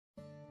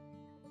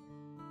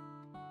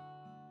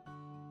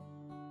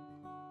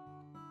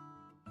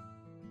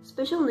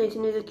Special needs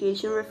in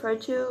education refer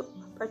to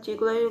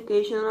particular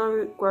educational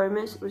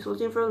requirements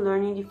resulting from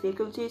learning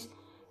difficulties,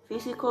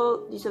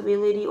 physical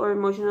disability, or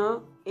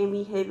emotional and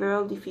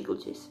behavioral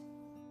difficulties.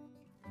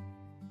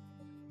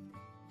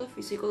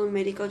 Physical and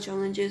medical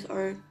challenges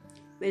are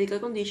medical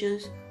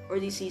conditions or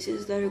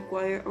diseases that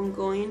require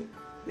ongoing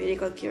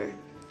medical care.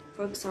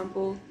 For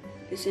example,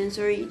 the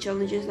sensory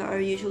challenges that are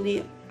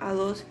usually a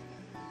loss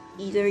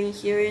either in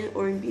hearing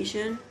or in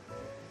vision,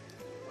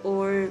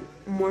 or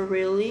more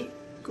rarely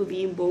could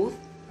be in both.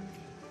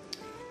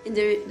 And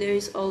there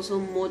is also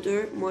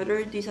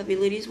motor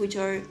disabilities, which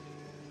are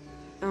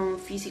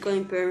physical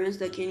impairments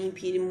that can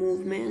impede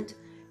movement,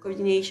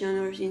 coordination,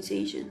 or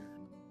sensation.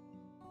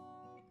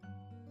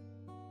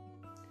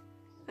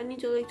 An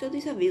intellectual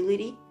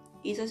disability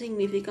is a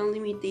significant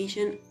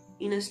limitation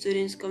in a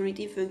student's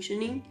cognitive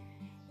functioning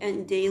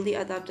and daily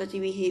adaptive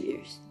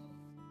behaviors.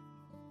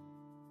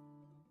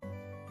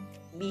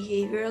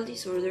 Behavioral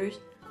disorders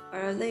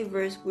are a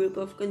diverse group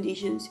of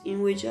conditions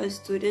in which a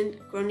student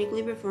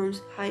chronically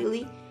performs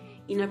highly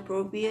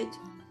inappropriate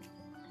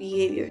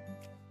behavior.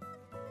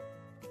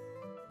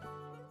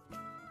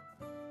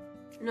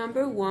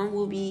 Number one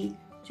will be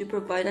to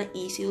provide an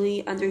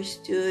easily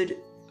understood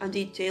and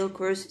detailed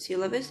course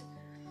syllabus,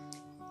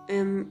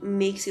 and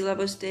make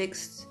syllabus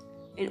texts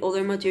and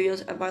other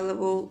materials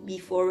available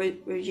before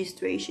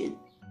registration.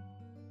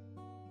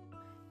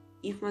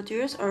 If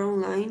materials are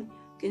online,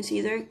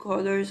 consider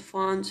colors,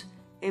 fonts,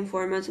 and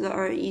formats that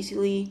are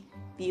easily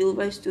viewed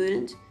by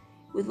students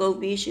with low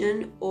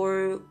vision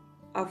or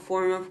a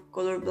form of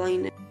color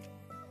blindness.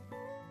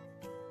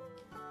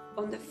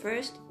 On the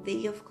first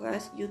day of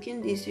class, you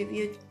can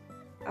distribute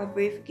a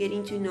brief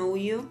getting to know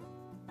you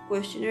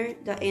questionnaire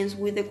that ends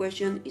with the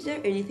question, "Is there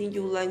anything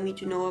you would like me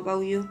to know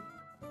about you?"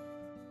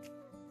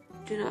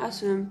 Do not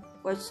assume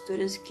what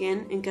students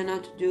can and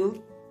cannot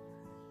do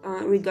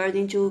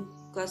regarding to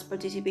class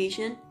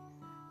participation.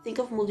 Think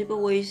of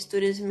multiple ways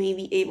students may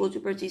be able to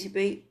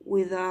participate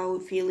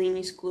without feeling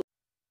excluded.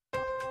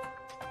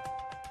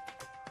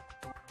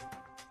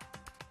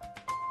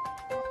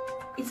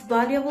 It's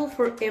valuable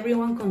for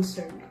everyone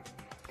concerned.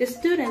 The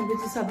students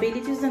with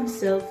disabilities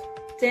themselves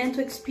tend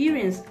to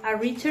experience a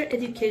richer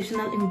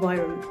educational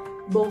environment,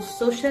 both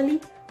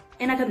socially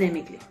and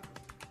academically.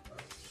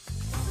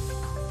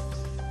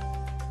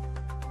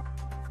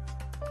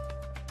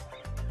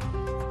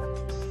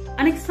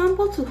 An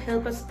example to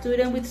help a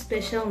student with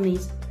special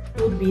needs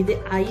would be the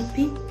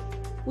IEP,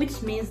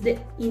 which means the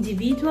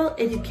Individual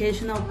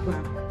Educational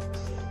Plan.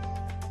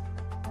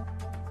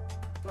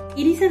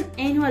 It is an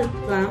annual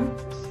plan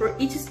for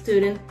each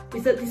student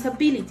with a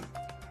disability.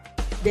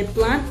 The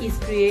plan is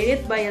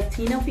created by a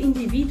team of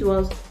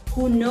individuals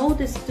who know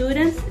the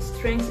student's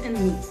strengths and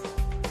needs.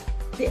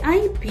 The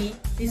IEP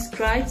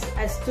describes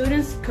a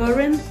student's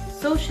current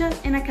social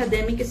and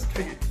academic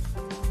strengths.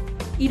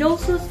 It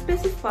also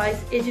specifies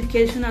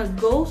educational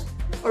goals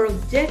or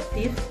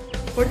objectives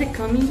for the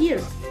coming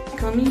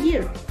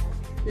year,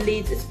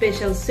 leads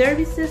special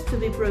services to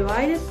be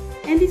provided,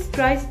 and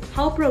describes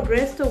how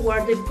progress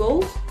toward the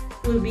goals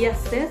will be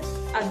assessed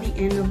at the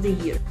end of the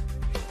year.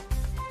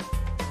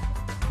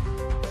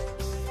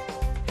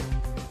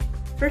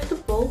 First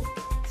of all,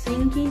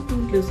 thinking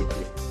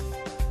inclusively.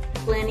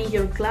 Planning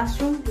your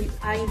classroom with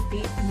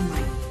IEP in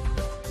mind.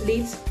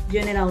 List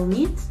general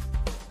needs.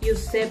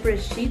 Use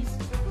separate sheets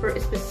for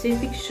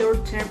specific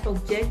short-term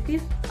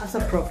objectives as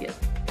appropriate,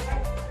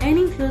 and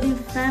including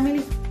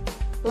family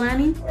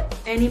planning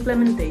and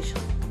implementation.